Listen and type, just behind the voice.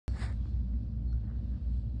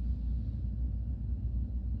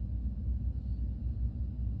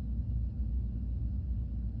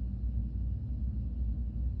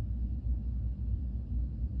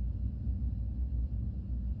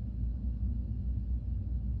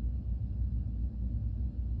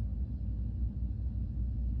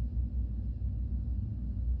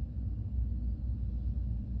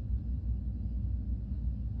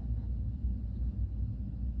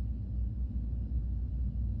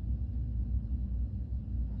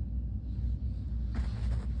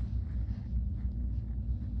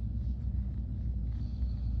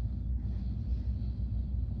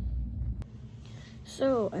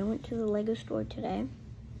So I went to the Lego store today,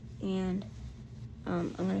 and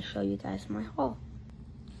I'm gonna show you guys my haul.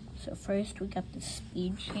 So first we got the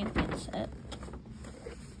Speed Champion set.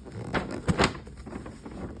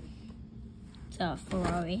 It's a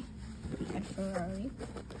Ferrari, red Ferrari.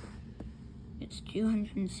 It's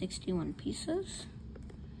 261 pieces.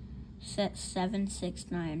 Set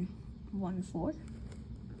 76914.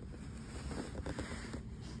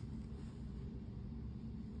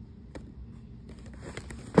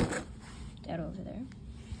 That over there.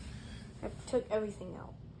 I took everything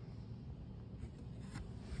out.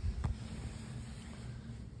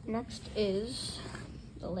 Next is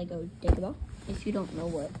the Lego Dagobah. If you don't know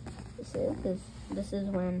what this is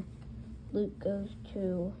when Luke goes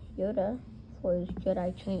to Yoda for his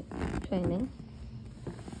Jedi training.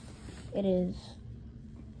 It is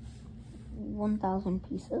 1,000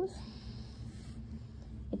 pieces.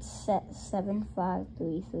 It's set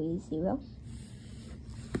 75330.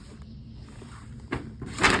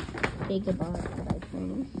 Dagobah Jedi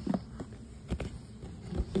training.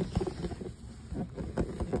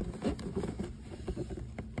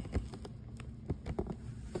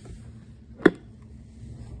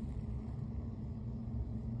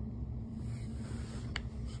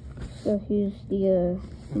 So here's the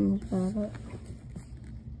things about it.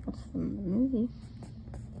 That's from the movie.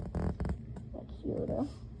 That's Yoda.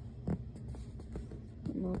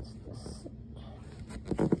 And that's the set.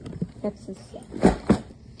 That's the set.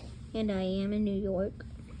 And I am in New York,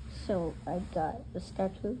 so I got the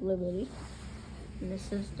Statue of Liberty. And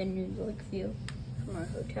this is the New York view from our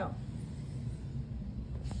hotel.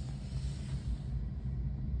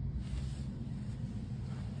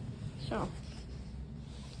 So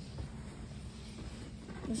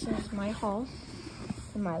this is my haul.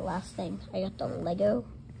 And my last thing, I got the Lego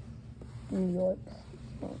New York.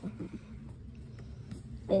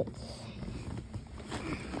 It's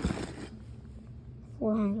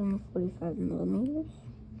 445 millimeters,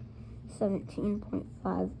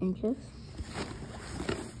 17.5 inches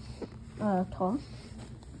tall.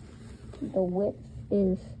 The width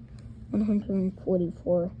is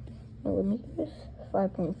 144 millimeters,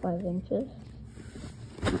 5.5 inches.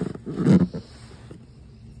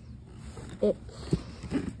 It's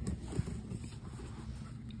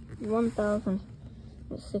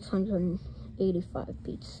 1,685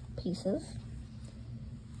 pieces,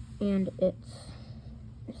 and it's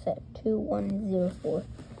set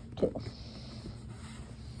 21042.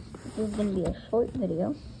 This is gonna be a short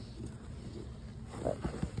video, but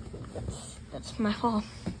that's my haul.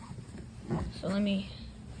 So let me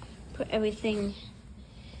put everything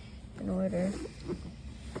in order.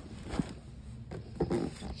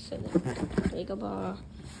 So the Dagobah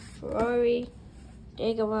Ferrari,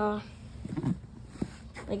 Dagobah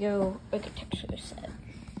Lego architecture set.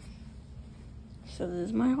 So this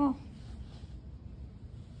is my haul.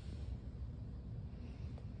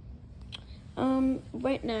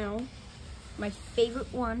 Right now, my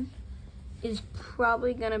favorite one is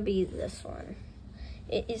probably gonna be this one.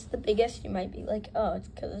 It is the biggest. You might be like, oh, it's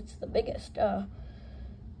because it's the biggest. Well,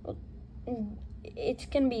 it's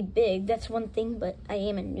gonna be big, that's one thing, but I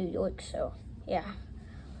am in New York, so yeah.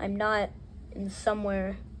 I'm not in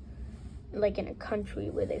somewhere, like in a country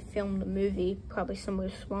where they filmed the movie, probably somewhere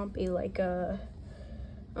swampy, like, I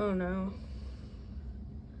don't know.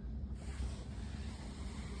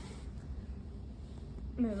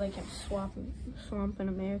 Maybe like a swamp in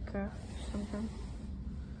America or something.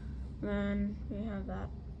 And then we have that.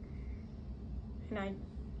 And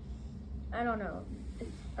I don't know.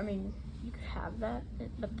 I mean, you could have that,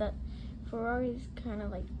 but that Ferrari's kind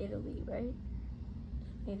of like Italy, right?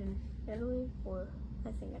 Made in Italy, or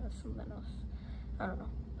I think it was something else. I don't know.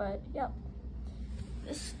 But yeah,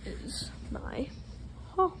 this is my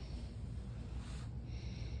haul.